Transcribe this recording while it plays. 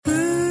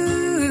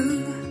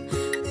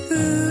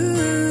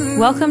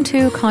Welcome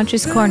to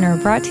Conscious Corner,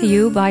 brought to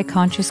you by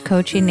Conscious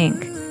Coaching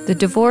Inc., the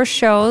divorce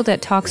show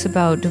that talks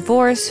about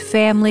divorce,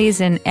 families,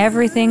 and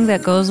everything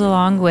that goes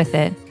along with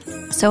it.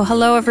 So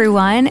hello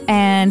everyone,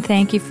 and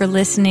thank you for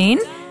listening.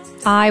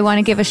 I want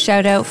to give a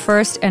shout out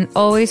first and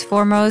always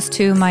foremost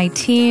to my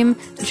team,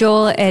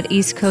 Joel at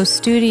East Coast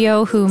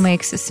Studio, who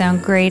makes it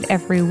sound great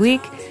every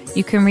week.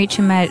 You can reach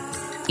him at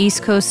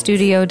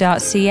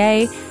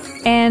eastcoaststudio.ca,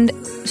 and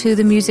to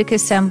the Music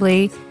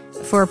Assembly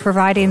for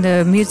providing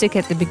the music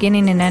at the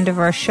beginning and end of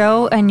our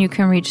show, and you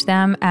can reach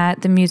them at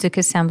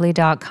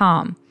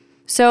themusicassembly.com.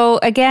 So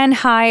again,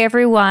 hi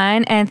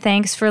everyone, and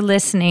thanks for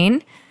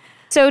listening.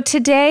 So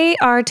today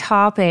our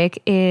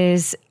topic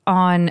is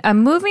on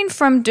moving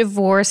from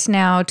divorce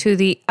now to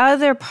the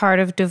other part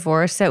of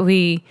divorce that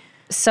we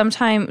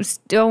sometimes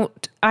don't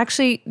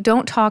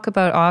talk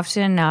about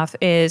often enough,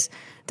 is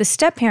the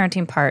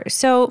step-parenting part.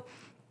 So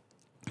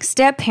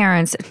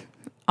step-parents,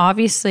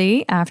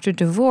 obviously, after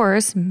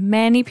divorce,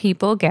 many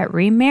people get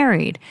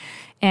remarried.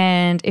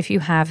 And if you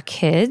have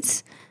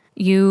kids,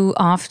 you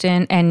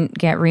often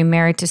get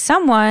remarried to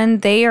someone,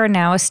 they are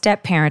now a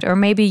step-parent. Or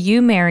maybe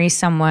you marry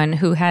someone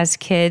who has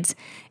kids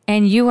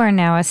and you are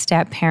now a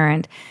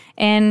step-parent.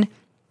 And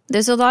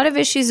there's a lot of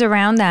issues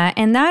around that.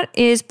 And that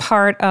is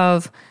part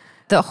of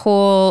the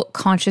whole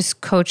conscious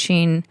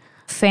coaching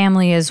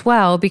family as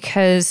well,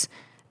 because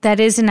that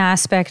is an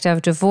aspect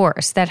of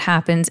divorce that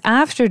happens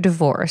after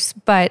divorce.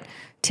 But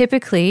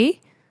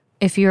typically,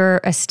 if you're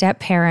a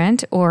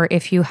step-parent or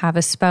if you have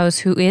a spouse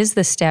who is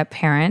the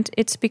step-parent,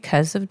 it's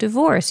because of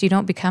divorce. You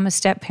don't become a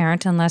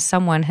step-parent unless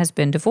someone has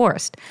been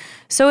divorced.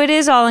 So it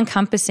is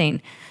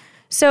all-encompassing.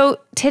 So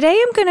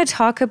today I'm going to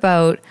talk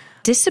about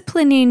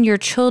disciplining your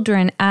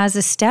children as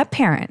a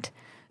step-parent.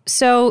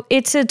 So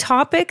it's a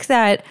topic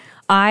that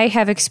I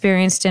have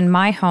experienced in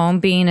my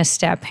home being a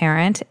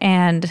step-parent,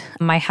 and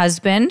my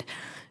husband,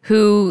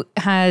 who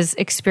has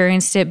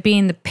experienced it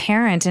being the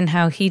parent and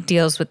how he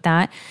deals with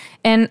that.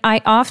 And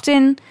I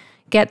often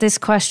get this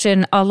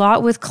question a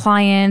lot with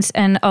clients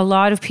and a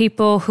lot of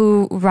people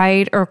who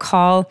write or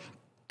call.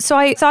 So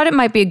I thought it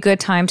might be a good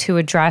time to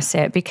address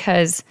it,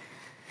 because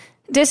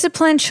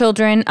disciplined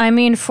children,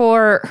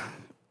 for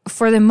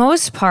the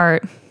most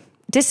part,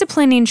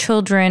 disciplining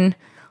children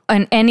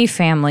in any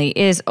family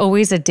is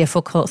always a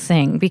difficult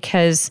thing,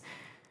 because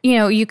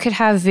you could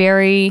have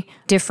very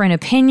different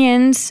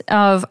opinions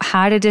of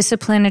how to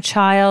discipline a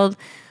child,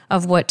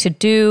 of what to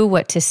do,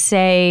 what to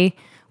say,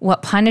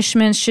 what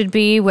punishments should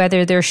be,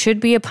 whether there should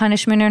be a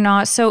punishment or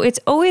not. So it's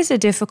always a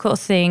difficult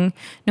thing,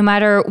 no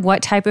matter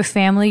what type of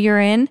family you're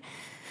in.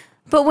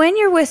 But when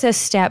you're with a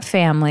step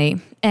family,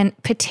 and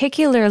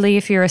particularly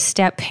if you're a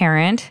step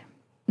parent,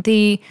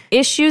 the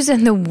issues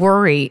and the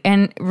worry,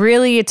 and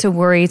really it's a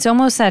worry, it's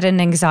almost at an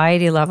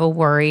anxiety level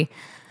worry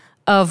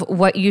of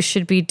what you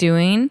should be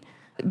doing,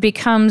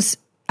 becomes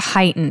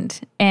heightened.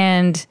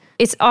 And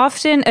it's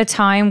often a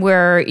time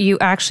where you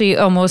actually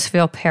almost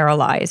feel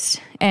paralyzed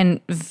and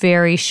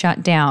very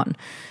shut down.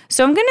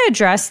 So I'm going to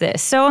address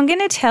this. So I'm going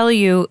to tell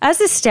you, as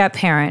a step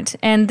parent,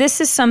 and this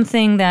is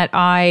something that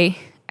I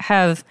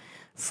have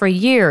for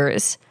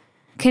years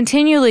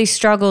continually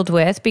struggled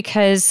with,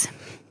 because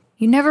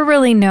you never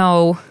really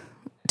know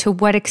to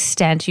what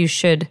extent you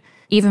should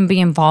even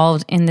be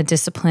involved in the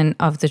discipline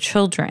of the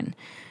children.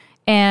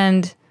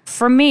 And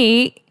for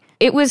me,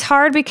 it was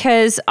hard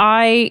because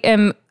I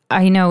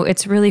know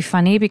it's really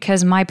funny,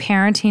 because my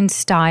parenting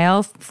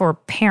style for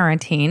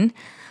parenting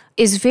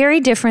is very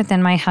different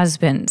than my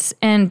husband's.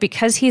 And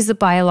because he's the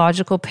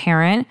biological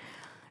parent,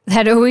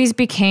 that always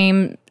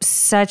became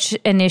such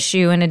an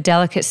issue and a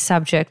delicate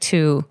subject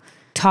to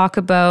talk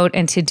about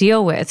and to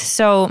deal with.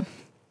 So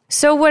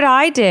what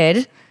I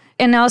did,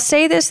 and I'll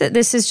say this, that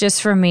this is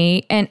just for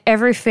me, and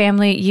every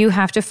family, you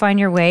have to find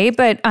your way,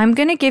 but I'm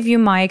going to give you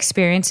my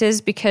experiences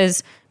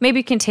because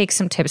maybe you can take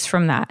some tips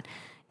from that.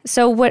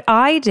 So what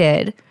I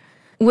did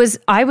was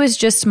I was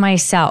just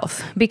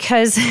myself,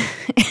 because,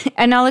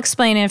 and I'll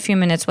explain in a few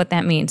minutes what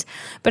that means,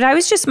 but I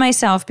was just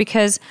myself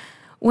because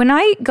when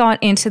I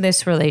got into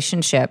this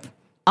relationship,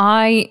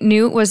 I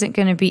knew it wasn't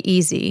going to be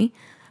easy.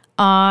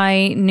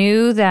 I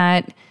knew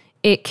that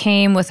it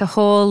came with a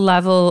whole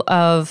level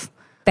of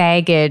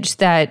baggage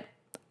that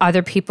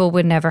other people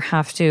would never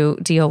have to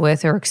deal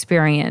with or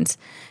experience.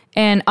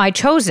 And I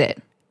chose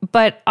it.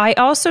 But I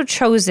also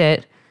chose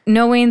it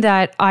knowing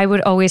that I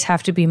would always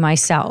have to be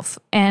myself.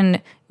 And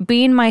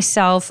being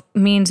myself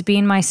means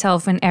being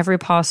myself in every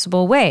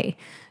possible way.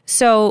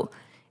 So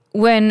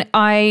when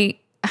I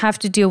have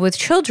to deal with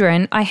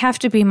children, I have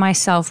to be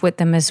myself with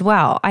them as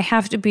well. I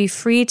have to be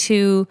free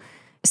to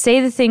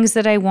say the things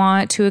that I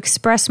want, to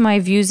express my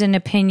views and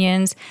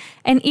opinions,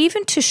 and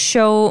even to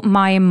show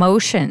my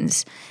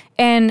emotions.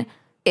 And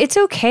it's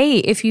okay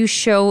if you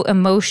show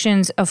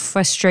emotions of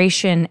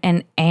frustration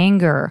and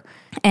anger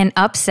and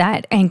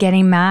upset and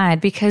getting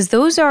mad, because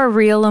those are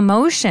real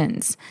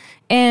emotions.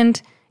 And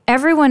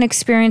everyone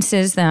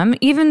experiences them,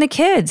 even the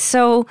kids.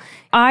 So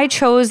I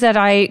chose that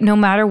no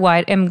matter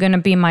what, am going to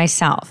be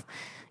myself.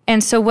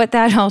 And so what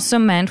that also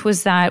meant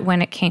was that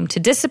when it came to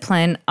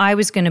discipline, I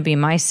was going to be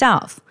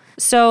myself.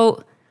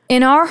 So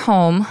in our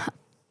home,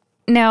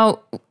 now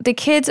the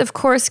kids, of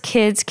course,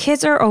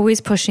 kids are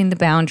always pushing the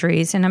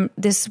boundaries, and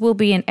this will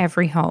be in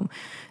every home.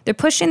 They're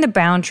pushing the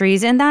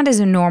boundaries, and that is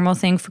a normal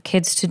thing for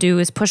kids to do,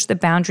 is push the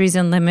boundaries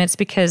and limits,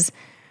 because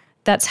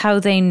that's how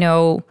they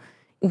know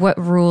what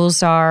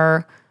rules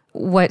are,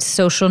 what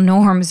social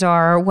norms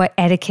are, what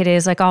etiquette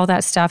is, like all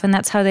that stuff. And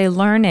that's how they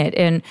learn it.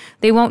 And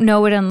they won't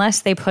know it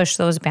unless they push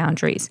those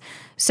boundaries.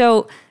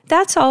 So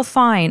that's all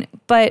fine.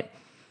 But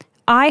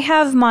I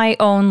have my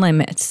own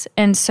limits.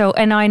 And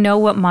I know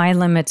what my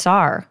limits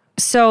are.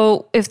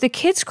 So if the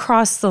kids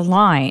cross the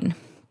line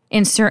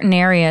in certain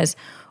areas,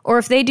 or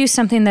if they do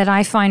something that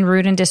I find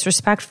rude and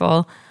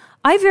disrespectful,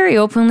 I very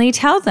openly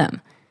tell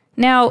them.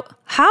 Now,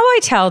 how I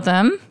tell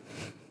them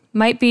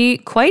might be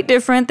quite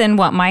different than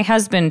what my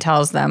husband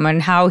tells them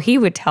and how he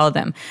would tell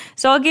them.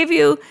 So I'll give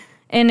you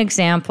an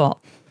example.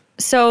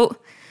 So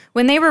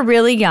when they were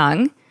really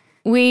young,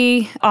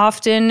 we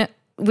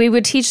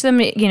would teach them,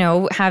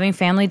 having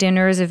family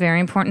dinner is a very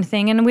important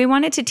thing. And we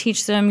wanted to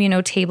teach them,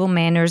 table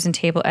manners and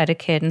table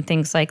etiquette and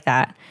things like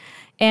that.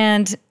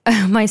 And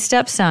my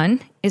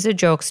stepson is a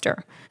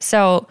jokester.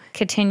 So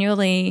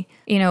continually,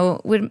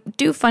 would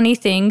do funny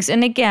things.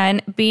 And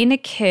again, being a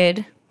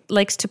kid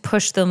likes to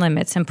push the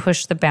limits and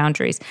push the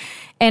boundaries.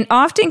 And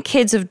often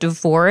kids of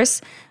divorce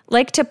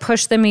like to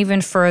push them even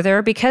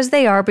further, because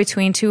they are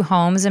between two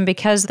homes and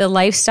because the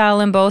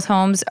lifestyle in both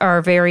homes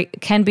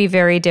can be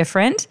very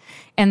different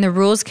and the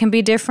rules can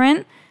be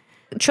different.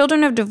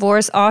 Children of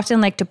divorce often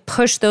like to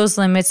push those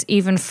limits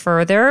even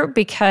further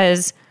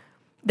because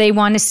they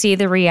want to see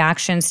the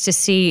reactions, to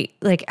see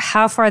like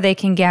how far they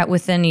can get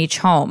within each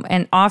home.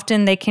 And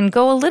often they can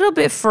go a little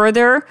bit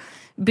further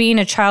being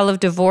a child of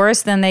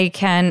divorce than they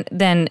can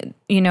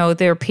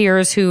their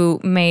peers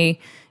who may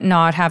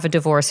not have a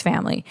divorced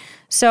family.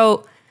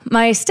 So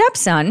my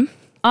stepson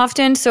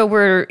often, so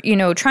we're,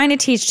 trying to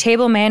teach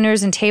table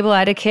manners and table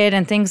etiquette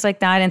and things like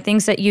that, and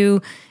things that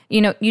you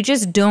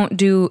just don't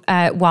do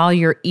while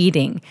you're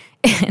eating.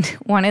 And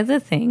one of the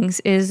things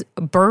is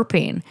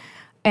burping.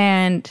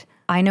 And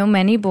I know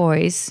many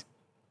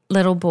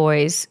little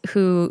boys,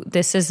 who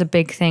this is a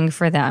big thing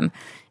for them.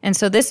 And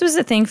so this was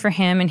a thing for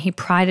him, and he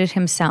prided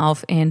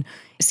himself in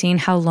seeing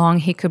how long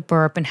he could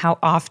burp and how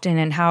often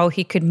and how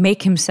he could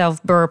make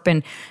himself burp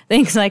and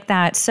things like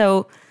that.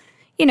 So,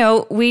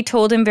 we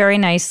told him very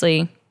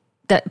nicely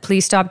that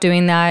please stop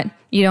doing that.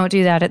 You don't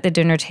do that at the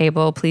dinner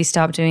table. Please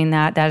stop doing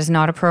that. That is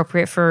not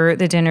appropriate for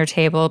the dinner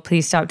table.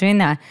 Please stop doing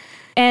that.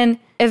 And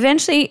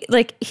eventually,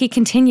 he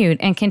continued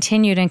and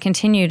continued and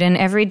continued. And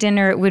every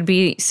dinner it would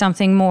be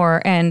something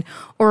more,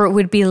 or it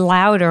would be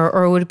louder,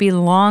 or it would be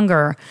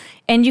longer.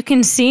 And you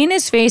can see in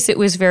his face it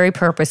was very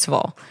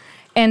purposeful.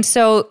 And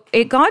so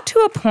it got to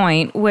a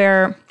point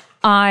where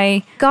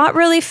I got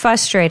really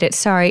frustrated.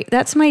 Sorry,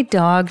 that's my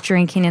dog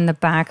drinking in the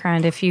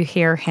background if you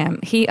hear him.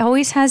 He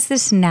always has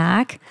this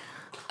knack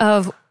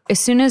of, as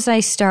soon as I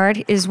start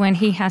is when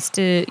he has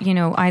to,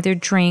 either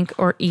drink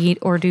or eat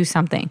or do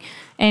something.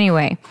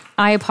 Anyway,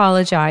 I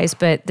apologize,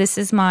 but this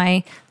is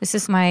my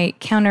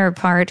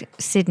counterpart,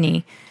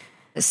 Sydney.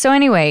 So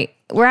anyway,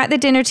 we're at the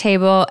dinner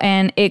table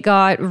and it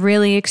got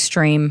really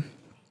extreme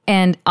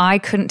and I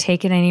couldn't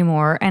take it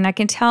anymore. And I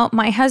can tell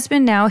my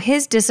husband now,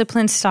 his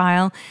discipline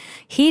style,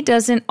 he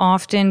doesn't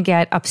often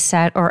get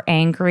upset or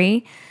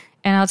angry.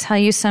 And I'll tell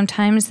you,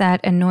 sometimes that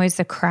annoys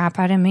the crap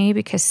out of me,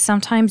 because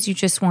sometimes you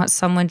just want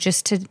someone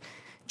just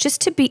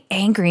to be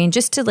angry and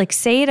just to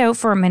say it out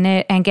for a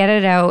minute and get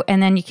it out,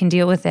 and then you can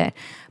deal with it.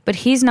 But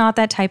he's not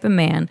that type of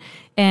man.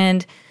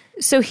 And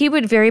so he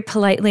would very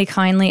politely,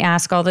 kindly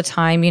ask all the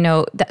time,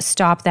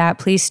 stop that,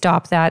 please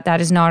stop that. That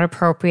is not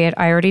appropriate.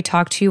 I already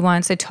talked to you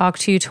once. I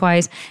talked to you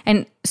twice.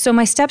 And so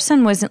my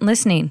stepson wasn't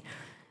listening.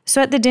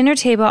 So at the dinner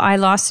table, I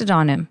lost it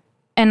on him.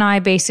 And I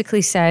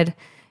basically said,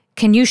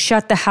 can you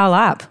shut the hell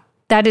up?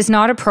 That is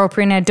not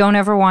appropriate, and I don't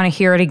ever want to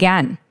hear it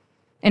again.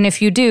 And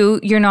if you do,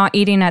 you're not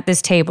eating at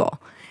this table.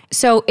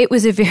 So it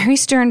was a very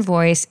stern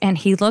voice, and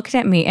he looked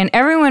at me, and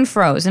everyone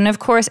froze. And of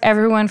course,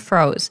 everyone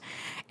froze.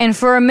 And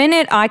for a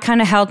minute, I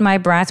kind of held my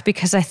breath,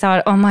 because I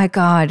thought, oh my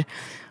God,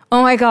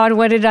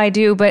 what did I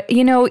do? But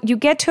you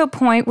get to a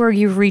point where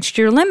you've reached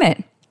your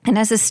limit. And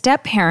as a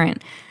step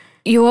parent,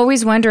 you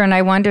always wonder, and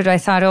I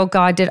thought, oh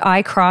God, did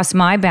I cross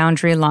my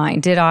boundary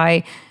line? Did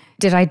I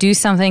do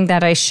something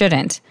that I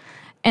shouldn't?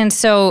 And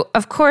so,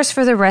 of course,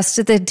 for the rest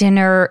of the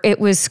dinner, it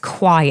was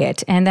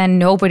quiet, and then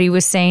nobody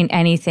was saying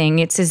anything.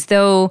 It's as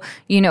though,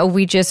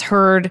 we just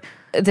heard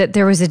that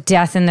there was a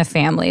death in the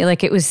family.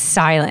 It was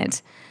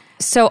silent.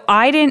 So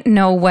I didn't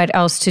know what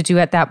else to do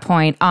at that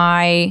point.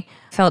 I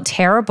felt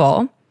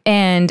terrible,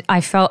 and I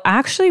felt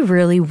actually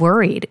really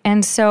worried.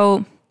 And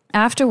so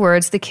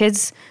afterwards, the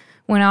kids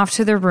went off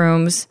to their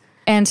rooms.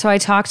 And so I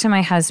talked to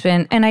my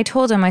husband, and I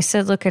told him, I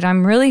said, look,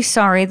 I'm really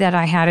sorry that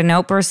I had an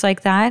outburst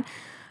like that,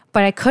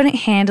 but I couldn't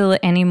handle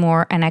it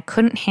anymore, and I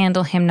couldn't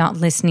handle him not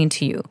listening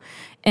to you.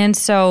 And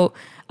so,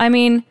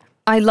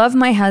 I love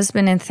my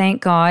husband, and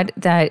thank God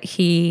that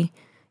he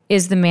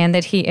is the man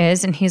that he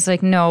is. And he's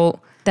like, no,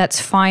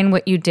 that's fine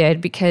what you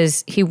did,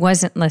 because he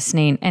wasn't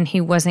listening and he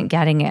wasn't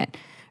getting it,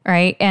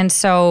 right? And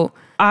so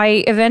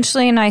I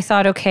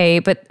thought, okay,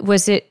 but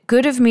was it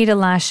good of me to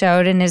lash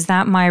out? And is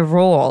that my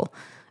role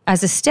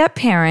as a step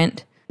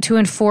parent to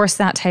enforce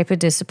that type of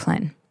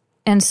discipline?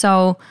 And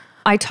so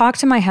I talked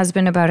to my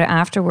husband about it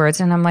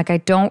afterwards, and I'm like, I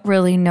don't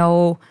really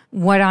know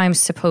what I'm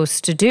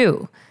supposed to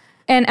do.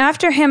 And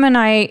after him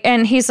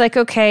and he's like,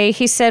 okay,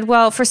 he said,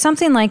 well, for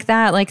something like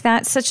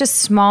that's such a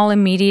small,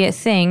 immediate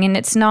thing. And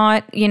it's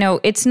not,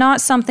 it's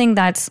not something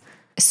that's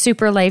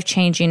super life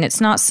changing.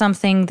 It's not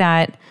something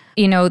that,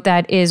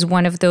 that is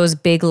one of those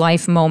big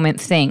life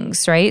moment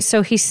things, right?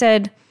 So he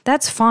said,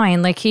 that's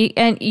fine.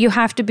 And you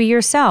have to be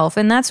yourself.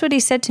 And that's what he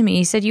said to me.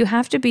 He said, you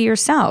have to be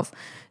yourself.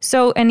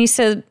 So, and he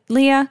said,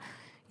 Leah,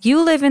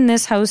 you live in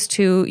this house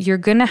too. You're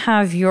going to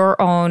have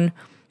your own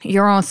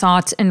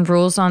thoughts and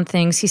rules on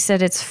things. He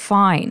said, it's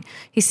fine.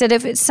 He said,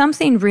 if it's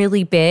something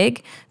really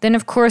big, then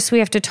of course we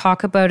have to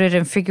talk about it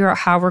and figure out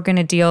how we're going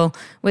to deal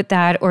with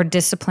that or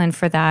discipline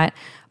for that.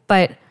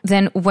 But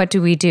then what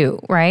do we do,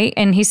 right?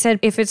 And he said,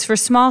 if it's for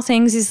small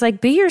things, he's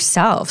like, be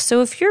yourself.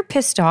 So if you're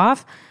pissed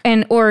off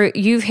or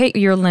you've hit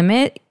your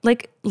limit,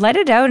 let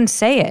it out and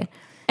say it.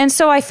 And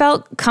so I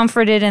felt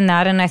comforted in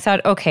that. And I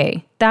thought,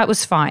 okay, that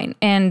was fine.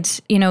 And,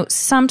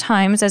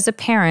 sometimes as a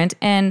parent,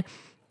 and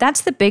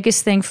that's the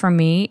biggest thing for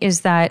me,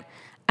 is that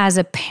as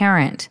a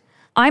parent,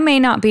 I may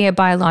not be a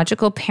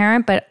biological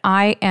parent, but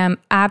I am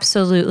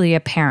absolutely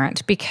a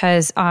parent,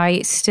 because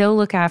I still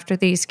look after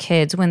these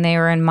kids when they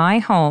are in my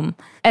home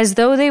as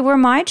though they were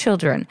my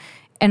children.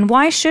 And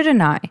why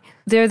shouldn't I?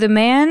 They're the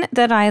man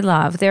that I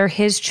love. They're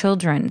his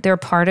children. They're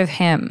part of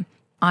him.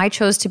 I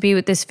chose to be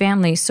with this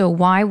family, so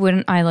why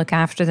wouldn't I look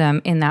after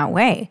them in that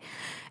way?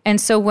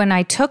 And so when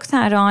I took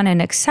that on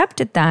and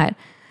accepted that,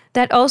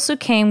 that also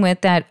came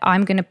with that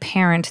I'm going to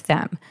parent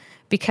them,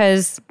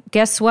 because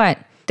guess what?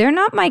 They're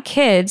not my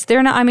kids.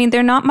 They're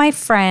not my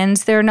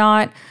friends. They're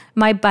not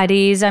my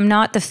buddies. I'm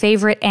not the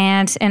favorite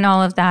aunt and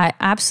all of that.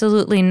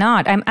 Absolutely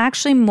not. I'm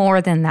actually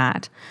more than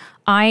that.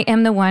 I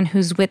am the one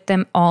who's with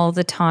them all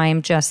the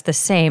time, just the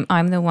same.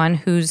 I'm the one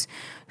who's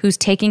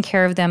taking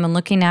care of them and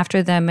looking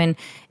after them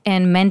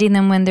and mending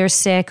them when they're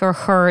sick or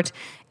hurt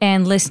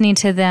and listening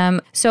to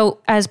them. So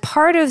as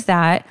part of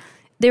that,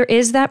 there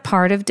is that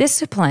part of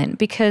discipline,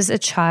 because a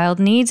child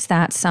needs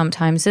that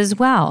sometimes as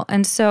well.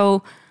 And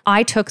so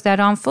I took that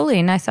on fully,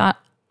 and I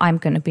thought, I'm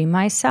going to be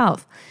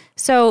myself.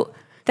 So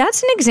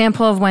that's an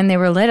example of when they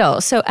were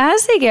little. So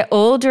as they get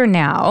older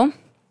now,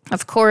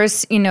 of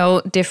course,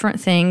 different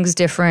things,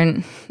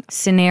 different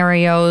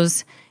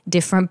scenarios,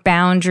 different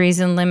boundaries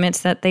and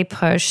limits that they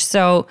push.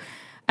 So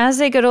as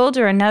they get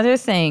older, another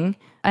thing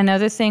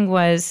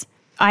was,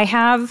 I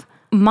have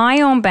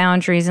my own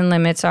boundaries and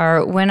limits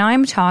are, when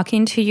I'm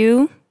talking to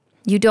you,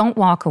 you don't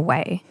walk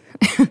away.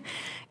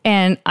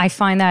 And I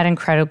find that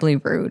incredibly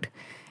rude.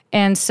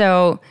 And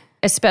so,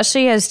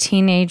 especially as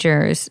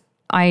teenagers,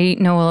 I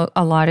know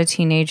a lot of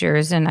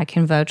teenagers, and I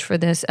can vouch for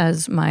this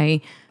as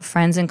my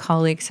friends and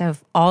colleagues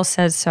have all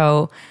said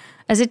so.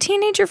 As a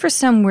teenager, for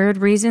some weird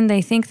reason,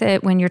 they think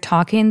that when you're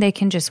talking, they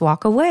can just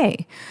walk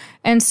away.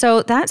 And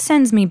so that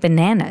sends me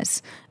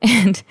bananas.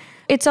 And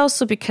it's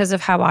also because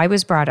of how I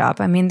was brought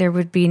up. I mean, there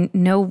would be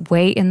no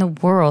way in the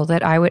world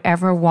that I would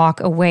ever walk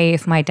away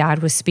if my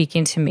dad was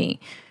speaking to me,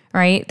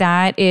 right?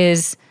 That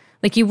is,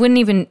 you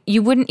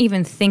wouldn't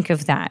even think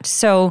of that.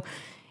 So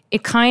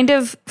it kind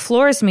of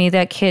floors me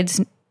that kids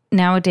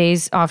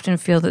nowadays often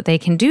feel that they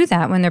can do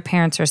that when their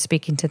parents are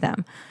speaking to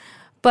them.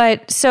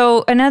 But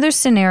so another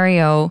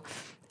scenario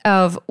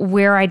of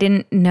where I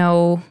didn't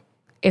know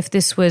if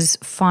this was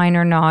fine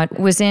or not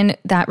was in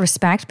that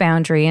respect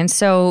boundary. And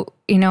so,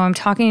 I'm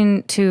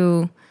talking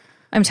to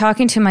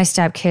my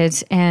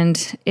stepkids,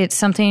 and it's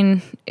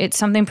something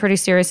pretty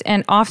serious.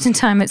 And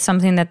oftentimes it's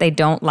something that they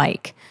don't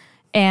like.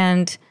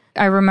 And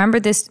I remember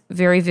this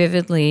very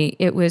vividly.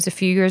 It was a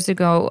few years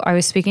ago. I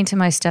was speaking to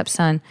my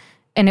stepson,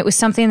 and it was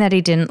something that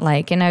he didn't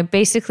like. And I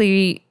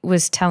basically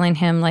was telling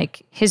him,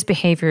 his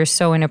behavior is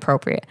so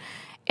inappropriate.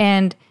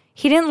 And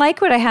he didn't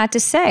like what I had to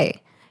say.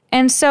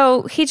 And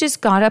so he just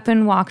got up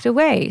and walked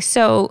away.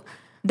 So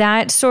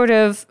that sort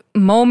of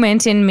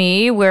moment in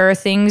me where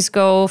things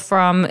go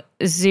from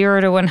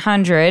 0 to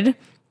 100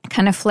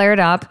 kind of flared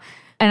up.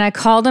 And I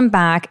called him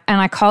back,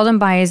 and I called him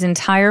by his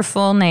entire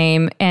full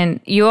name. And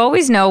you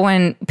always know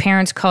when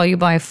parents call you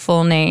by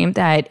full name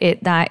that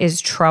is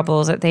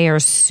trouble, that they are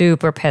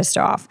super pissed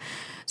off.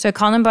 So I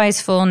called him by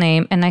his full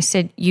name, and I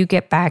said, you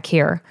get back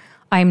here.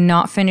 I'm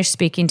not finished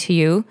speaking to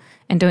you,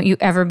 and don't you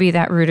ever be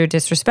that rude or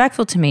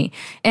disrespectful to me.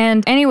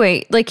 And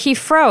anyway, he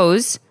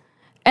froze.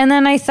 And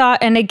then I thought,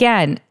 and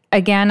again,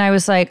 I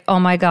was like, oh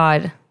my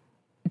God,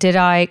 did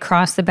I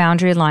cross the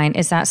boundary line?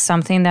 Is that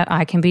something that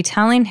I can be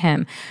telling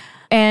him?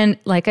 And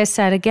like I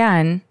said,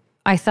 again,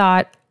 I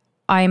thought,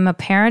 I'm a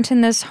parent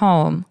in this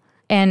home,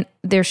 and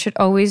there should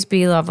always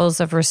be levels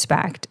of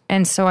respect.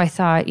 And so I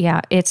thought, yeah,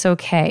 it's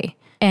okay.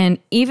 And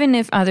even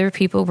if other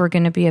people were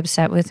going to be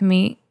upset with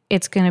me,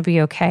 it's going to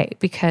be okay,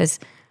 because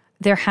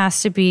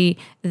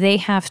they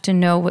have to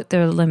know what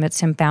their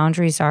limits and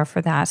boundaries are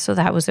for that. So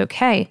that was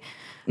okay.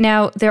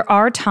 Now, there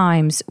are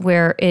times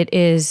where it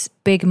is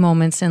big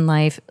moments in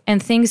life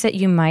and things that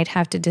you might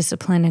have to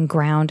discipline and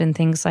ground and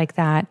things like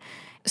that.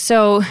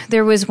 So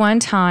there was one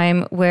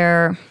time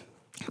where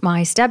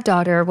my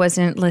stepdaughter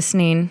wasn't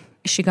listening.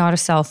 She got a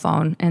cell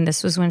phone, and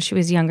this was when she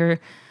was younger.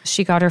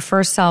 She got her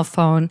first cell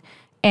phone,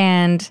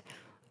 and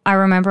I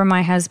remember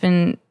my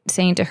husband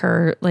saying to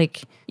her,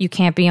 like, you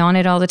can't be on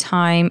it all the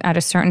time. At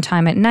a certain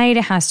time at night,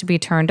 it has to be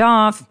turned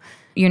off.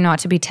 You're not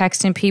to be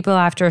texting people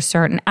after a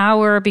certain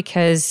hour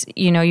because,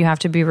 you have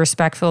to be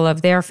respectful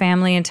of their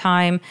family and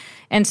time.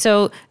 And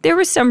so there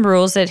were some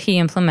rules that he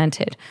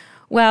implemented.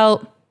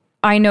 Well,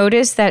 I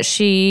noticed that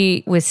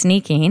she was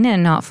sneaking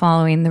and not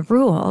following the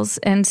rules.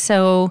 And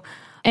so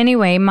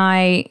anyway,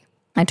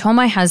 I told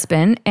my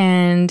husband,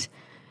 and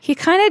he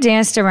kind of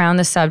danced around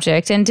the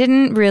subject and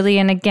didn't really,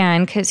 and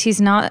again, because he's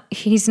not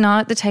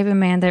the type of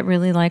man that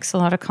really likes a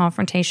lot of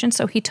confrontation.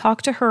 So he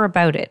talked to her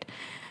about it.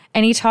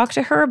 And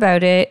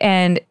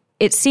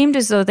it seemed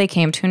as though they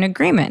came to an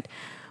agreement.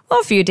 Well,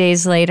 a few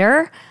days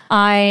later,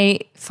 I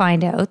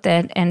find out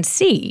and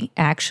see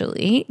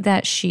actually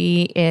that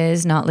she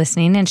is not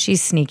listening and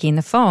she's sneaking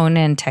the phone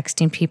and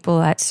texting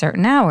people at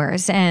certain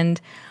hours. And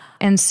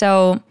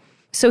so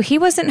he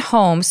wasn't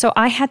home. So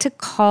I had to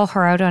call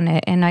her out on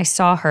it, and I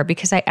saw her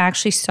because I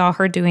actually saw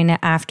her doing it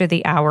after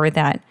the hour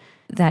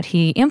that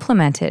he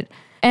implemented.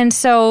 And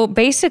so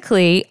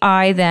basically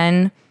I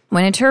then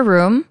went into her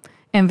room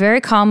and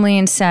very calmly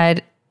and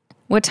said,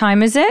 "What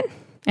time is it?"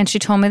 And she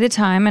told me the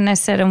time, and I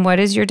said, "And what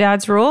is your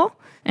dad's rule?"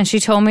 And she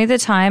told me the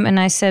time, and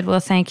I said,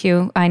 "Well, thank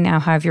you. I now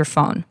have your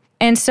phone."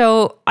 And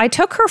so I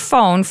took her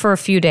phone for a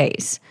few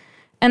days,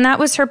 and that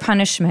was her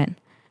punishment.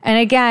 And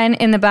again,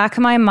 in the back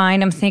of my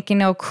mind, I'm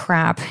thinking, oh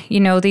crap,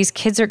 these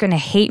kids are going to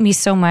hate me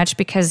so much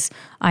because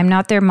I'm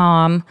not their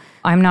mom.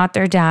 I'm not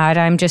their dad.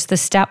 I'm just the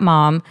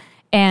stepmom.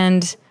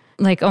 And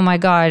like, oh my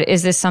God,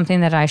 is this something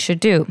that I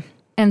should do?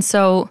 And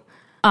so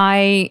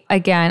I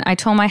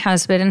told my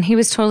husband, and he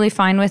was totally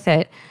fine with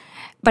it.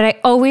 But I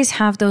always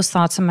have those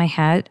thoughts in my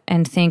head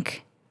and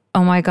think,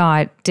 oh my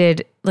God,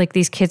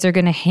 these kids are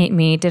going to hate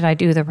me. Did I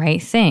do the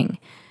right thing?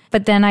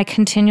 But then I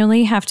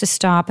continually have to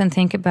stop and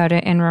think about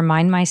it and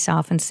remind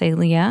myself and say,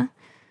 Leah,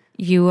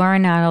 you are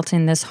an adult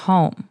in this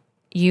home.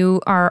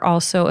 You are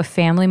also a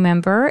family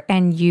member,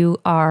 and you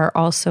are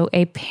also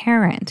a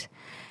parent.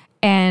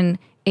 And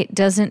it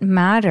doesn't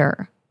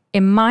matter.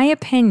 In my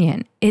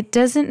opinion, it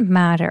doesn't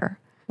matter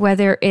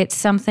whether it's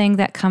something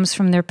that comes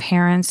from their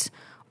parents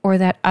or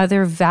that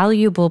other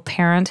valuable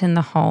parent in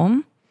the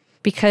home,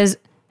 because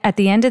at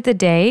the end of the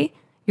day,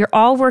 you're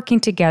all working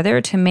together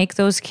to make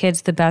those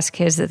kids the best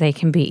kids that they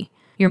can be.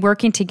 You're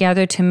working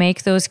together to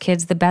make those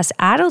kids the best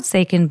adults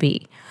they can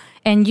be.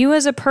 And you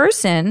as a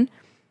person,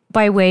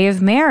 by way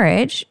of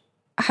marriage,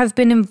 have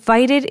been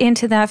invited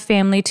into that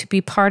family to be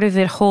part of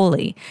it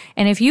wholly.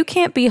 And if you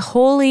can't be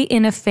wholly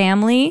in a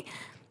family,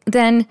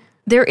 then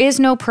there is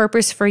no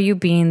purpose for you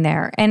being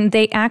there. And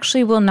they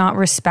actually will not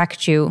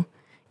respect you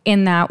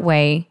in that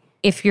way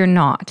if you're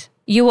not.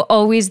 You will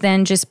always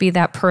then just be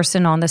that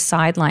person on the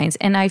sidelines.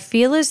 And I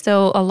feel as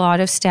though a lot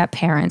of step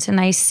parents, and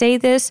I say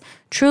this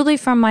truly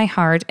from my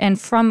heart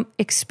and from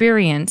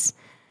experience,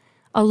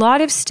 a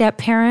lot of step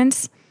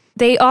parents,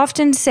 they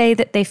often say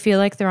that they feel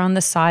like they're on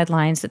the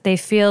sidelines, that they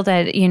feel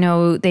that,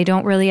 they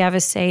don't really have a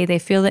say. They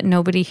feel that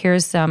nobody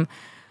hears them.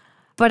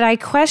 But I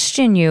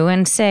question you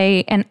and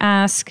say and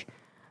ask,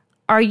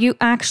 are you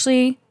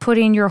actually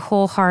putting your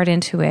whole heart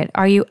into it?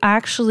 Are you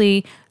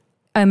actually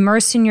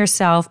immersing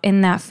yourself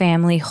in that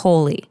family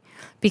wholly?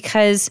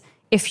 Because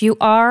if you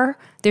are,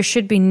 there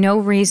should be no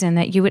reason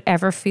that you would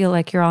ever feel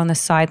like you're on the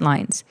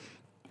sidelines.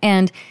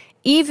 And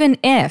even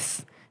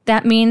if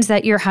that means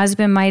that your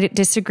husband might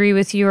disagree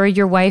with you, or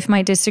your wife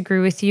might disagree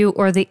with you,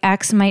 or the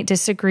ex might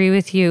disagree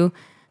with you,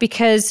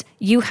 because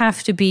you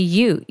have to be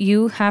you.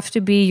 You have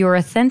to be your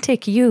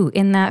authentic you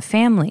in that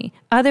family.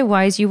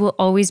 Otherwise, you will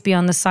always be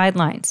on the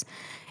sidelines.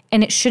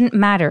 And it shouldn't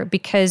matter,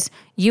 because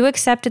you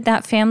accepted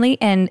that family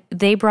and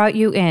they brought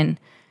you in.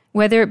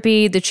 Whether it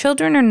be the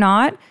children or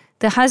not,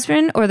 the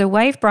husband or the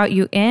wife brought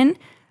you in.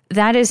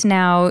 That is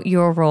now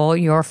your role,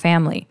 your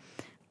family.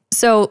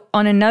 So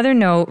on another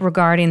note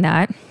regarding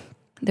that,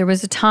 there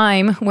was a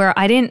time where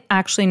I didn't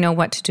actually know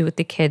what to do with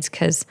the kids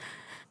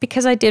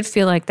because I did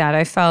feel like that.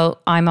 I felt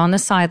I'm on the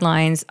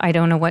sidelines. I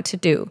don't know what to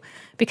do.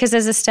 Because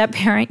as a step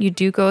parent, you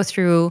do go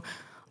through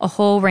a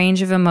whole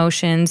range of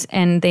emotions,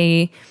 and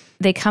they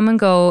come and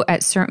go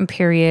at certain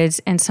periods,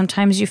 and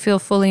sometimes you feel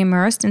fully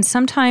immersed, and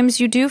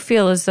sometimes you do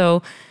feel as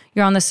though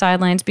you're on the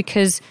sidelines,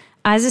 because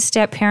as a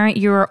step parent,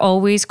 you are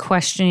always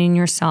questioning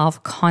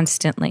yourself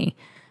constantly,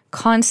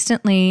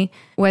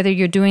 whether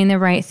you're doing the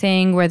right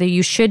thing, whether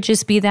you should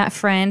just be that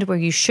friend, where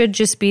you should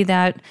just be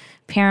that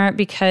parent,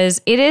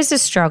 because it is a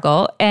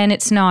struggle and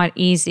it's not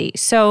easy.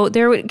 So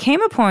there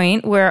came a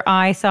point where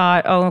I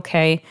thought, oh,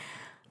 okay,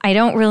 I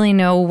don't really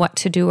know what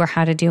to do or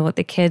how to deal with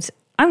the kids.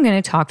 I'm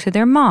going to talk to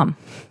their mom.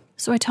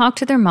 So I talked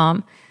to their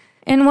mom,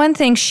 and one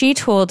thing she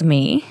told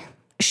me,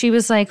 she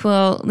was like,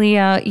 well,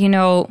 Leah,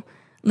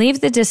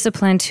 leave the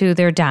discipline to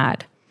their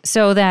dad.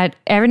 So that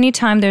any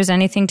time there's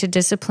anything to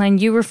discipline,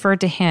 you refer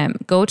to him.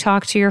 Go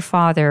talk to your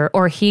father,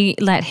 or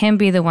let him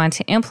be the one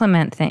to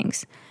implement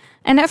things.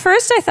 And at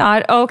first I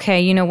thought, okay,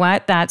 you know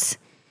what?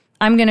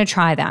 I'm going to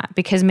try that,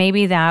 because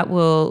maybe that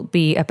will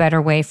be a better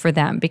way for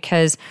them.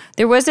 Because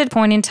there was a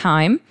point in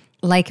time,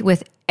 like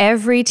with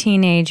every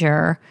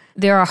teenager,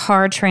 there are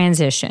hard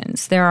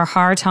transitions. There are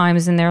hard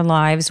times in their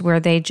lives where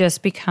they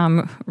just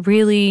become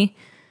really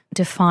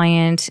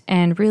defiant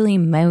and really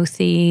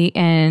mouthy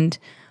and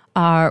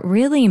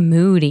really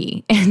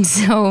moody. And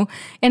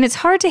it's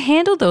hard to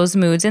handle those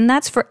moods. And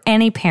that's for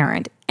any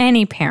parent,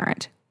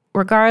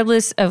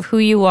 regardless of who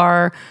you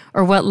are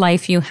or what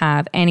life you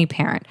have, any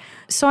parent.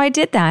 So I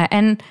did that.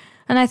 And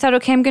I thought,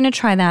 okay, I'm going to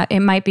try that. It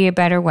might be a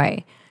better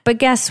way. But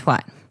guess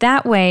what?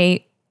 That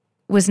way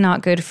was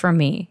not good for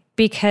me,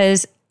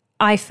 because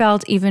I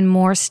felt even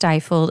more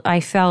stifled. I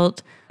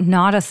felt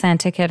not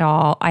authentic at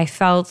all. I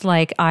felt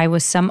like I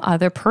was some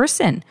other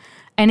person,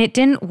 and it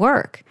didn't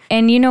work.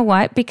 And you know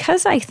what?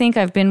 Because I think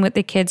I've been with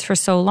the kids for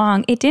so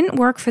long, it didn't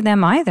work for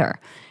them either.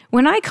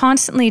 When I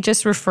constantly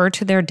just referred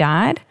to their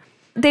dad,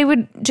 they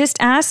would just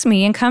ask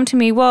me and come to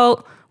me,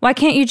 well, why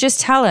can't you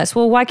just tell us?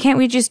 Well, why can't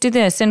we just do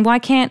this? And why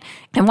can't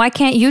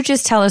you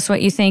just tell us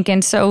what you think?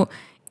 And so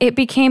it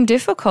became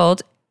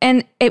difficult.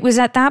 And it was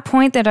at that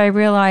point that I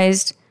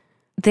realized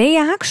they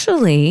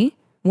actually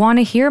want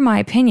to hear my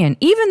opinion.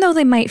 Even though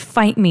they might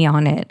fight me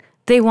on it,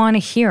 they want to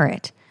hear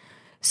it.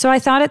 So I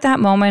thought at that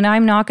moment,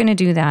 I'm not going to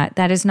do that.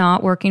 That is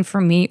not working for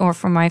me or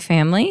for my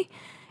family.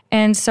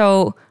 And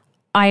so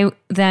I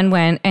then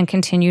went and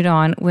continued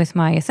on with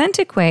my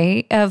authentic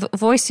way of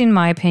voicing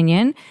my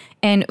opinion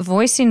and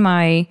voicing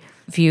my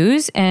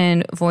views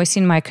and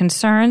voicing my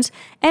concerns,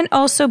 and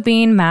also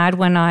being mad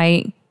when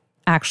I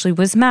actually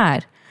was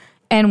mad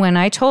and when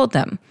I told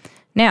them.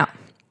 Now,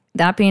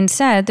 that being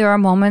said, there are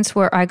moments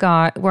where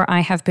I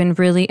have been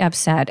really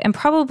upset and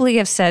probably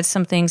have said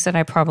some things that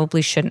I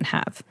probably shouldn't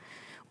have,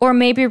 or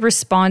maybe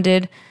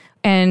responded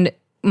and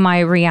my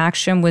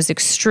reaction was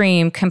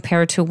extreme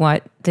compared to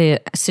what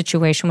the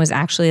situation was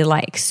actually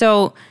like.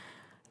 So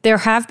there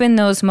have been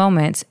those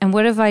moments. And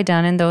what have I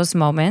done in those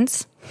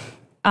moments?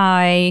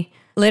 I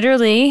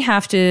literally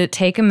have to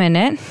take a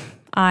minute.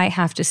 I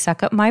have to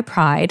suck up my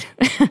pride.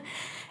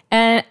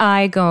 And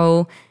I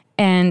go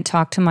and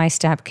talk to my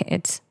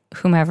stepkids,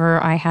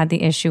 whomever I had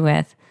the issue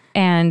with,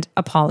 and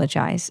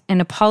apologize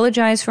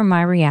for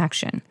my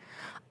reaction.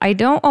 I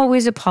don't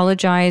always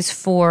apologize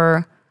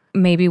for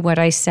maybe what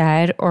I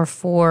said or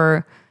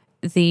for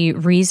the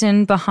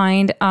reason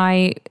behind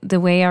the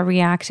way I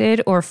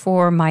reacted or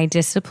for my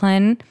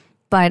discipline,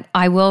 but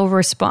I will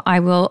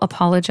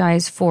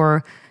apologize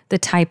for the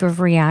type of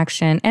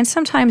reaction and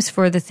sometimes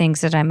for the things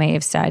that I may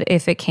have said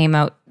if it came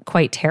out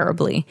quite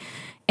terribly.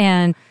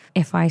 And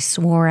if I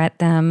swore at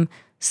them,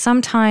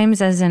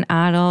 sometimes as an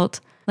adult,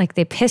 like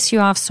they piss you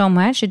off so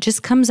much, it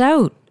just comes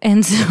out.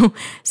 And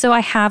so I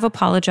have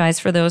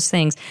apologized for those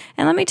things.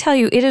 And let me tell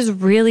you, it is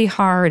really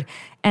hard.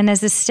 And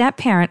as a step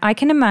parent, I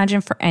can imagine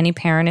for any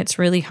parent, it's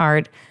really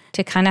hard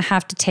to kind of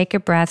have to take a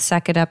breath,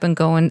 suck it up, and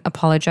go and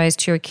apologize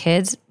to your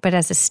kids. But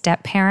as a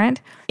step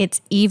parent,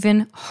 it's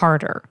even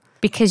harder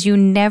because you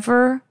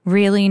never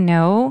really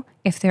know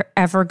if they're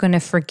ever going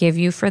to forgive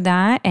you for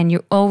that. And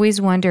you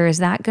always wonder, is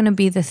that going to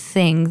be the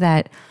thing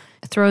that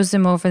throws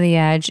them over the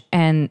edge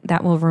and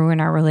that will ruin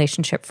our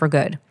relationship for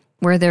good,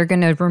 where they're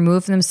going to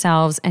remove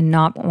themselves and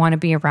not want to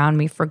be around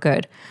me for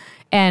good.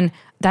 And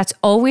that's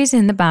always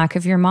in the back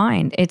of your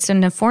mind. It's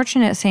an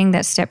unfortunate thing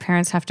that step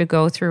parents have to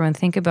go through and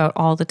think about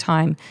all the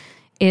time,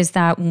 is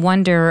that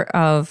wonder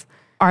of,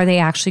 are they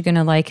actually going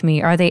to like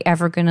me? Are they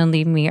ever going to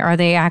leave me? Are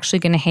they actually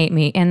going to hate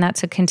me? And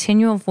that's a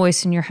continual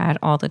voice in your head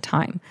all the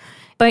time.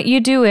 But you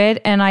do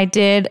it, and I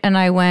did, and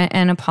I went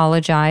and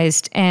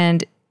apologized.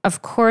 And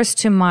of course,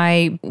 to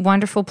my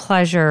wonderful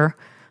pleasure,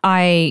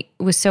 I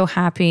was so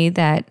happy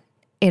that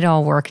it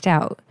all worked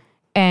out.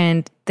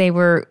 And they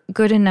were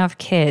good enough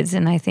kids,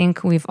 and I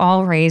think we've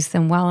all raised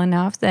them well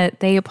enough that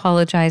they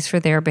apologized for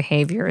their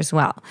behavior as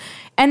well.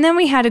 And then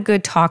we had a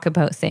good talk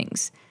about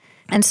things.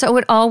 And so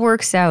it all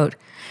works out.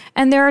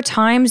 And there are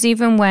times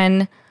even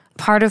when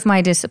part of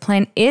my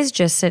discipline is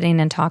just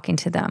sitting and talking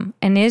to them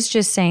and is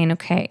just saying,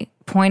 okay,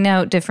 point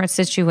out different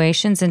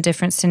situations and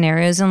different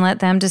scenarios and let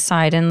them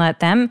decide and let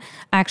them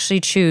actually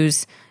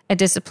choose a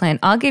discipline.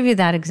 I'll give you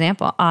that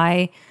example.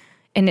 And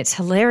it's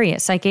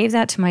hilarious. I gave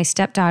that to my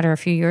stepdaughter a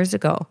few years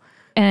ago,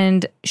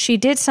 and she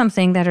did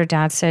something that her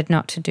dad said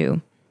not to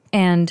do.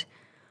 And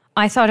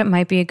I thought it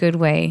might be a good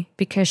way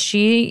because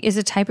she is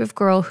a type of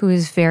girl who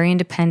is very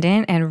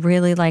independent and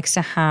really likes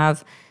to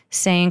have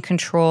say and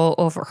control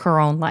over her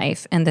own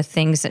life and the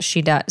things that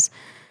she does.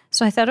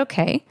 So I thought,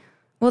 okay,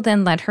 well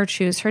then let her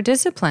choose her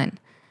discipline.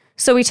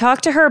 So we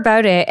talked to her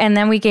about it, and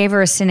then we gave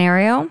her a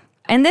scenario.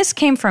 And this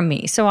came from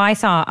me. So I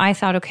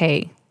thought,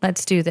 okay,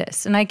 let's do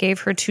this. And I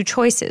gave her two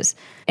choices.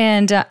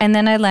 And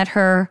then I let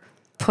her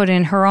put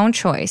in her own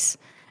choice.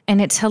 And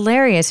it's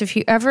hilarious. If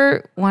you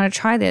ever want to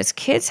try this,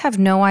 kids have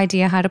no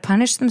idea how to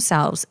punish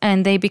themselves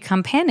and they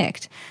become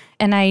panicked.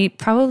 And I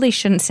probably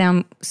shouldn't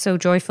sound so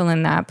joyful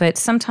in that, but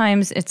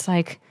sometimes it's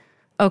like,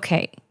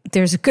 okay,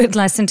 there's a good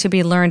lesson to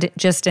be learned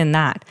just in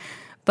that.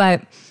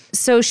 But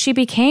so she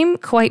became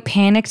quite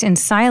panicked and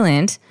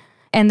silent.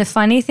 And the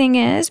funny thing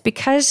is,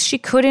 because she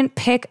couldn't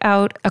pick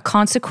out a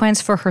consequence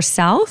for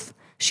herself,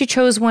 she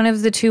chose one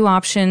of the two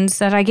options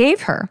that I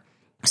gave her.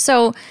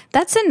 So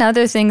that's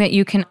another thing that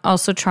you can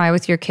also try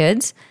with your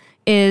kids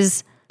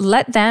is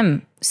let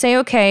them say,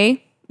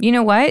 okay, you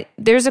know what?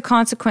 There's a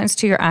consequence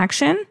to your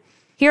action.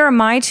 Here are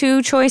my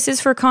two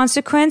choices for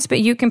consequence,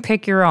 but you can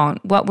pick your own.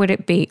 What would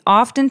it be?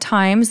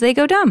 Oftentimes they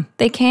go dumb.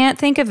 They can't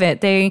think of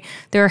it.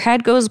 Their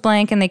head goes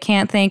blank and they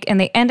can't think, and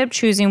they end up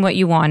choosing what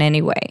you want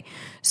anyway.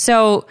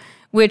 So,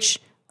 which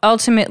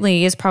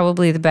ultimately is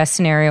probably the best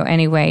scenario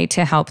anyway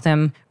to help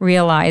them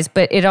realize,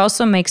 but it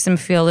also makes them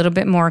feel a little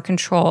bit more in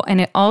control.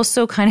 And it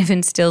also kind of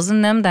instills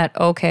in them that,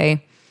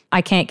 okay,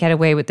 I can't get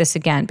away with this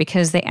again,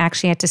 because they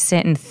actually had to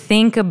sit and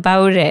think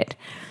about it.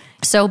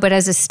 So, but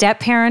as a step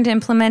parent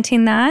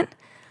implementing that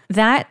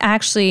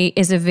actually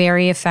is a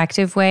very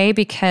effective way,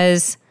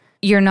 because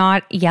you're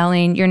not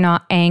yelling, you're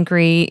not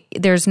angry.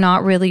 There's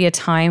not really a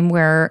time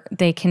where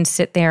they can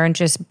sit there and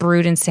just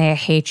brood and say, I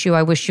hate you.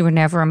 I wish you were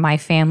never in my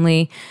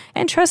family.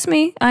 And trust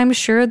me, I'm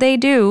sure they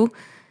do.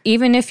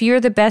 Even if you're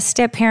the best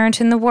step parent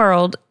in the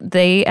world,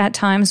 they at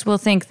times will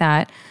think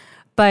that.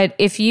 But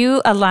if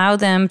you allow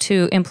them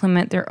to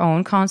implement their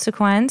own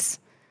consequence,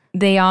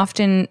 they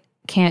often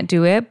can't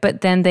do it. But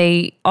then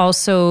they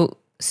also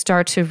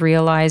start to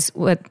realize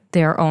what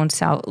their own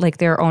self, like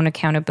their own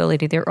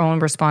accountability, their own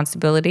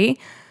responsibility.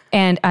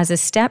 And as a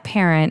step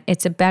parent,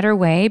 it's a better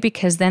way,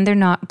 because then they're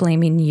not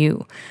blaming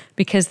you,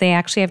 because they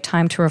actually have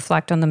time to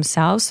reflect on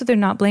themselves. So they're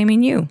not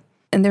blaming you.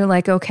 And they're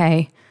like,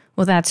 okay,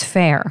 well, that's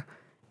fair.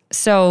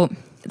 So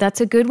that's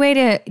a good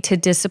way to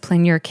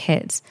discipline your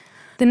kids.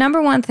 The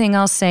number one thing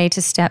I'll say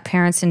to step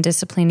parents in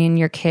disciplining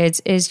your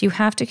kids is you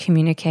have to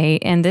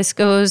communicate. And this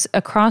goes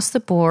across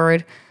the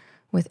board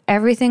with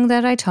everything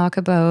that I talk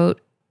about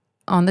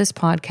on this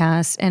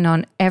podcast and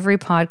on every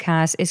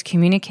podcast is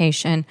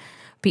communication.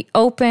 Be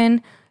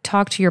open.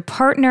 Talk to your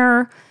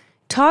partner,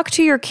 talk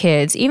to your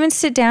kids, even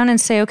sit down and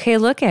say, okay,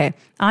 look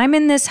I'm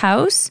in this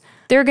house.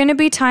 There are going to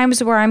be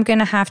times where I'm going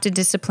to have to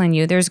discipline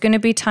you. There's going to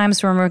be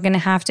times where we're going to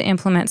have to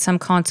implement some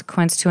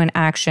consequence to an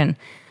action.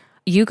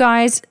 You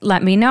guys,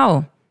 let me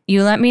know.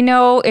 You let me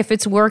know if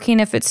it's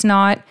working, if it's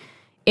not,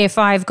 if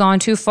I've gone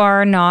too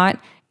far or not.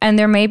 And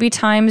there may be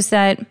times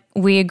that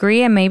we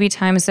agree and maybe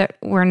times that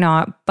we're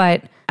not.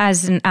 But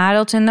as an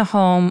adult in the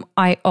home,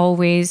 I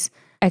always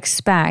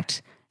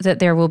expect that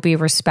there will be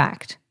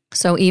respect.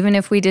 So even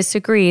if we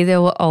disagree,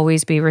 there will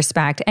always be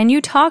respect. And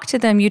you talk to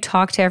them, you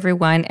talk to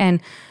everyone.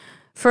 And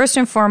first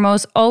and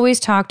foremost, always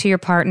talk to your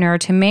partner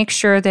to make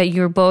sure that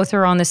you both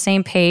are on the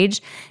same page.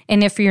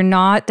 And if you're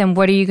not, then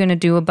what are you going to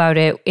do about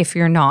it if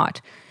you're not?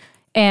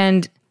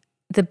 And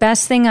the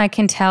best thing I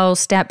can tell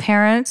step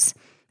parents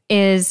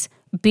is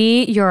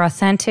be your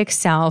authentic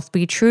self.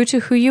 Be true to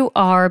who you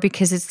are,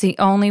 because it's the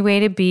only way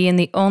to be and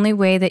the only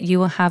way that you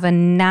will have a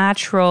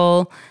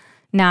natural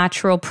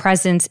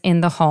presence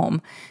in the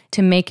home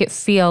to make it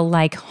feel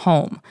like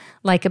home,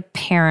 like a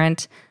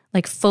parent,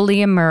 like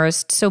fully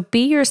immersed. So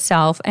be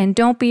yourself and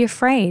don't be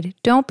afraid.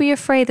 Don't be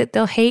afraid that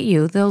they'll hate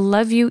you. They'll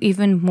love you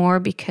even more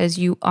because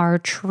you are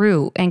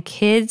true. And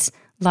kids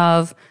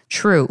love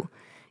true.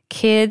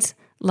 Kids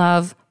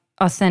love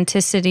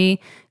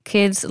authenticity.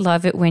 Kids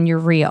love it when you're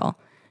real.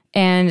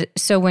 And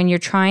so when you're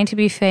trying to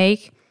be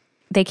fake,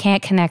 they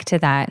can't connect to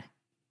that.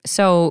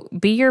 So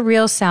be your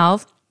real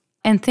self.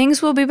 And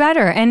things will be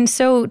better. And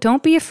so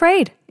don't be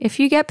afraid. If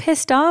you get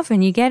pissed off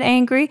and you get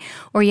angry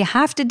or you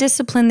have to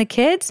discipline the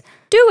kids,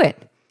 do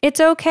it. It's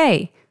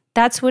okay.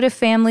 That's what a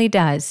family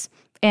does.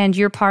 And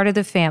you're part of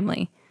the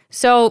family.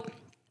 So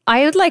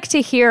I would like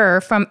to hear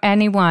from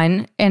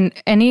anyone and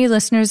any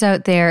listeners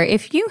out there,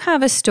 if you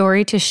have a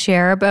story to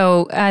share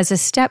about as a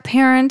step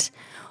parent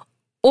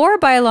or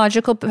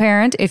biological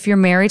parent, if you're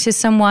married to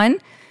someone,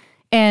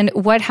 and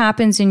what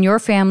happens in your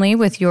family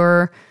with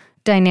your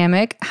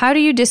dynamic. How do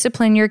you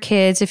discipline your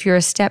kids if you're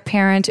a step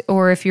parent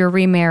or if you're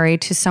remarried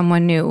to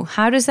someone new?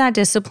 How does that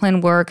discipline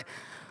work?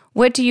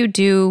 What do you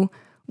do?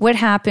 What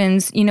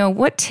happens?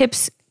 What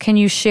tips can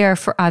you share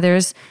for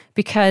others?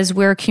 Because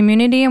we're a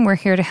community and we're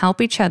here to help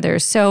each other.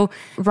 So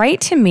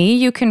write to me.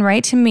 You can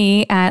write to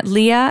me at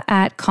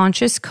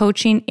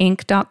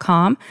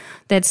leah@consciouscoachinginc.com.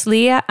 That's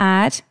Leah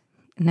at,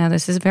 now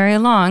this is very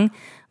long,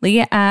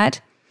 Leah at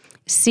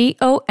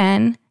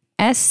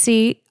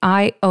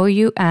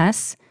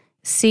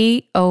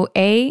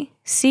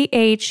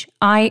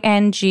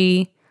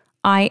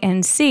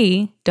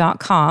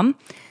ConsciousCoachinginc.com.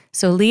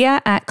 So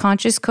Leah at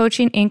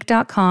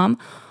ConsciousCoachinginc.com.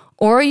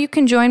 Or you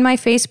can join my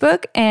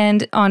Facebook,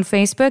 and on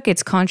Facebook,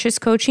 it's Conscious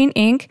Coaching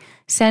Inc.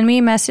 Send me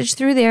a message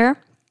through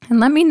there and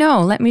let me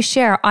know. Let me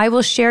share. I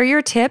will share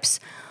your tips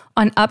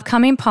on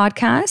upcoming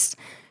podcasts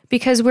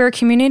because we're a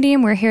community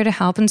and we're here to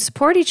help and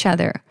support each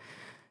other.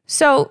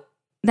 So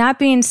that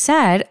being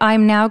said,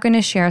 I'm now going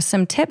to share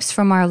some tips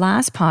from our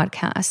last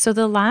podcast. So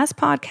the last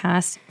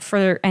podcast,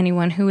 for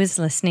anyone who is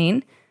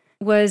listening,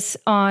 was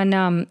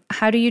on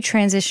how do you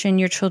transition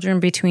your children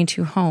between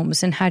two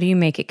homes and how do you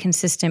make it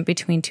consistent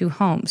between two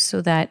homes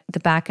so that the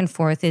back and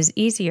forth is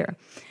easier.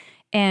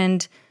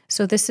 And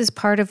so this is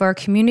part of our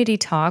community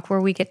talk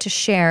where we get to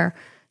share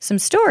some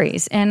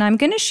stories. And I'm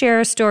going to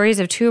share stories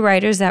of two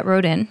writers that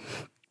wrote in.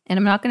 And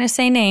I'm not going to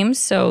say names,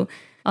 so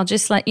I'll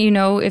just let you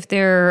know if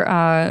they're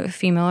a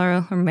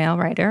female or male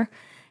writer.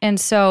 And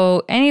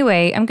so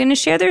anyway, I'm going to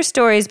share their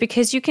stories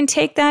because you can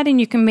take that and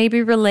you can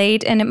maybe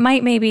relate and it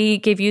might maybe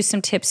give you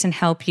some tips and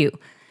help you.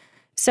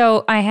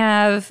 So I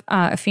have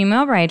a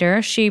female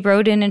writer. She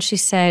wrote in and she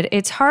said,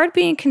 "It's hard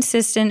being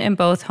consistent in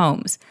both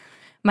homes.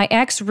 My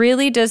ex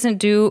really doesn't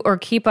do or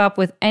keep up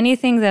with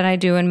anything that I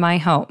do in my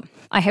home.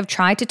 I have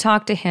tried to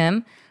talk to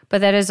him,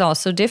 but that is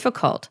also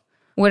difficult.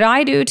 What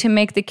I do to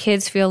make the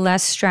kids feel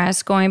less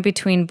stressed going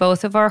between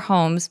both of our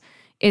homes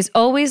is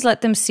always let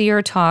them see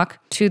or talk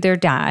to their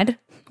dad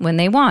when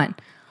they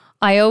want.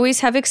 I always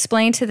have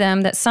explained to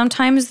them that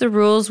sometimes the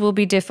rules will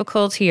be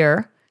difficult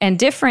here and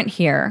different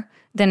here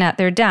than at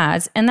their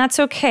dad's, and that's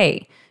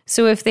okay.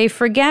 So if they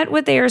forget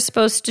what they are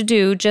supposed to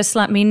do, just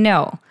let me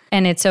know,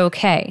 and it's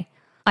okay.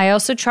 I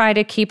also try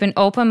to keep an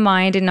open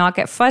mind and not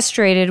get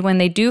frustrated when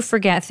they do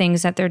forget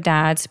things at their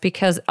dad's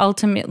because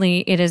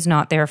ultimately it is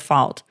not their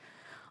fault.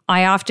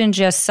 I often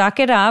just suck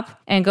it up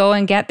and go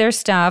and get their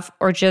stuff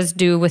or just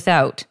do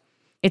without.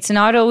 It's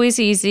not always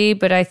easy,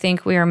 but I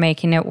think we are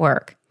making it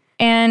work."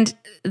 And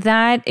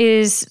that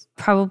is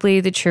probably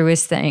the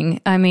truest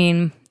thing. I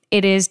mean,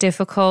 it is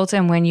difficult.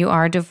 And when you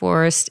are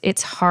divorced,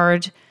 it's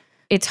hard.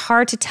 It's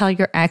hard to tell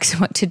your ex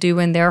what to do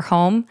in their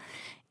home.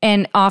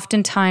 And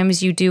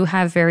oftentimes you do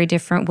have very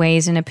different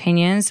ways and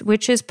opinions,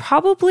 which is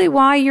probably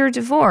why you're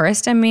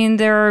divorced. I mean,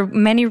 there are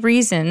many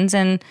reasons,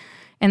 and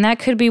that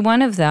could be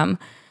one of them.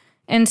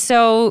 And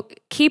so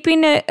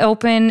keeping it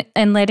open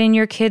and letting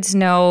your kids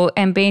know,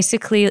 and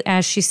basically,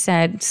 as she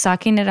said,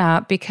 sucking it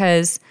up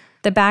because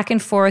the back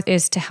and forth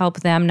is to help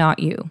them, not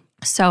you.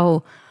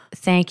 So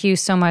thank you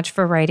so much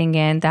for writing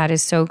in. That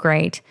is so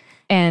great.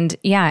 And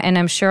yeah, and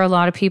I'm sure a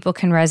lot of people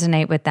can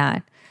resonate with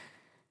that.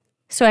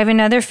 So I have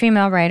another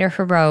female writer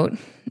who wrote,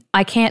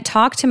 "I can't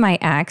talk to my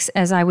ex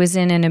as I was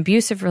in an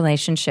abusive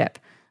relationship.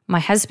 My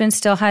husband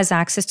still has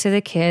access to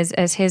the kids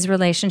as his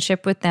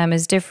relationship with them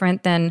is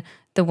different than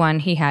the one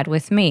he had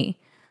with me.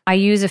 I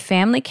use a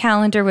family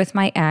calendar with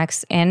my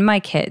ex and my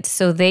kids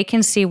so they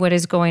can see what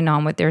is going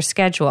on with their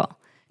schedule.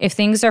 If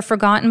things are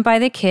forgotten by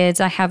the kids,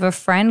 I have a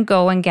friend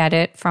go and get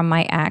it from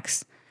my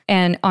ex.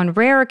 And on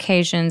rare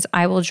occasions,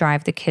 I will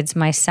drive the kids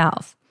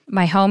myself.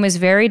 My home is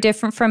very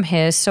different from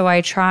his, so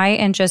I try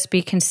and just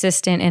be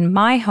consistent in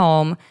my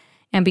home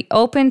and be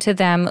open to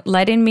them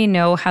letting me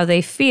know how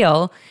they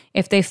feel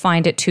if they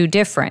find it too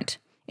different.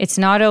 It's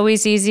not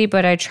always easy,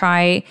 but I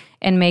try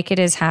and make it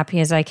as happy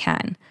as I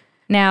can."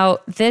 Now,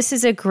 this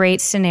is a great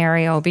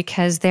scenario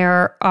because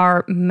there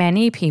are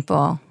many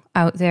people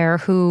out there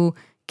who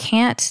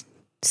can't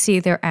see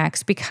their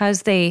ex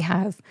because they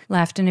have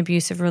left an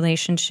abusive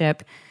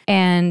relationship.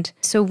 And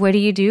so what do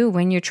you do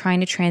when you're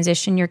trying to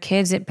transition your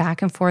kids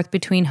back and forth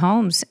between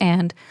homes?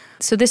 And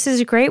so this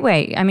is a great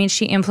way. I mean,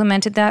 she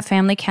implemented that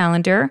family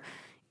calendar.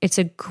 It's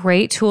a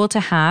great tool to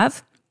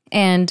have.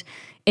 And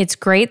it's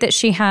great that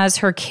she has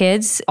her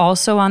kids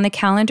also on the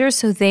calendar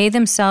so they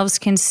themselves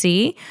can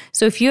see.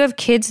 So if you have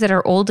kids that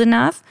are old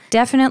enough,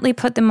 definitely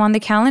put them on the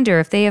calendar.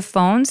 If they have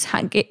phones,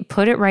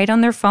 put it right on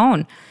their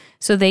phone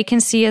so they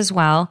can see as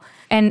well.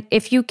 And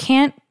if you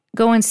can't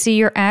go and see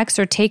your ex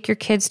or take your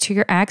kids to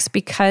your ex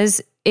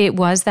because it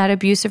was that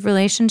abusive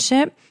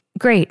relationship,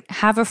 great.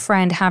 Have a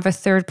friend, have a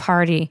third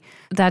party.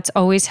 That's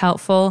always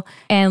helpful.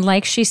 And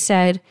like she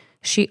said,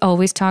 she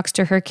always talks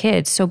to her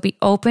kids. So be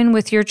open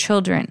with your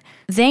children.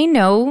 They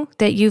know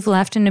that you've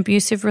left an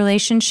abusive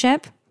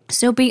relationship,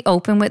 so be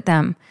open with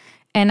them.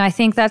 And I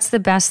think that's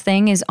the best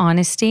thing is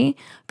honesty.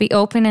 Be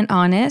open and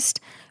honest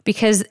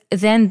because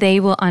then they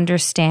will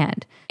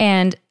understand.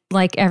 And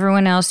like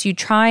everyone else, you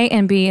try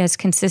and be as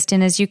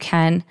consistent as you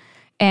can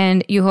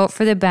and you hope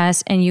for the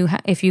best. And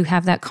if you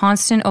have that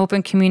constant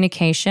open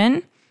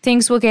communication,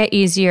 things will get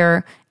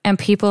easier and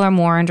people are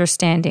more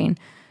understanding.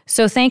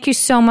 So thank you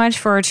so much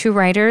for our two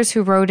writers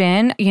who wrote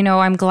in. You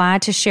know, I'm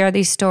glad to share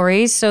these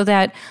stories so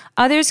that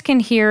others can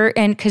hear,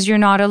 and because you're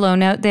not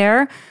alone out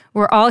there.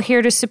 We're all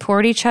here to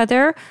support each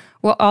other.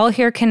 We're all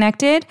here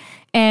connected,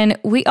 and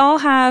we all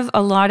have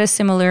a lot of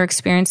similar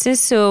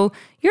experiences, so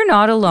you're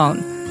not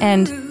alone.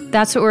 And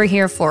that's what we're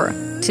here for,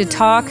 to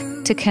talk,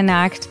 to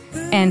connect,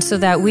 and so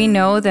that we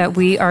know that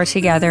we are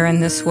together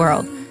in this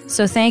world.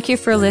 So thank you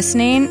for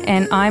listening,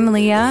 and I'm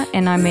Leah,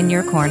 and I'm in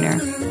your corner.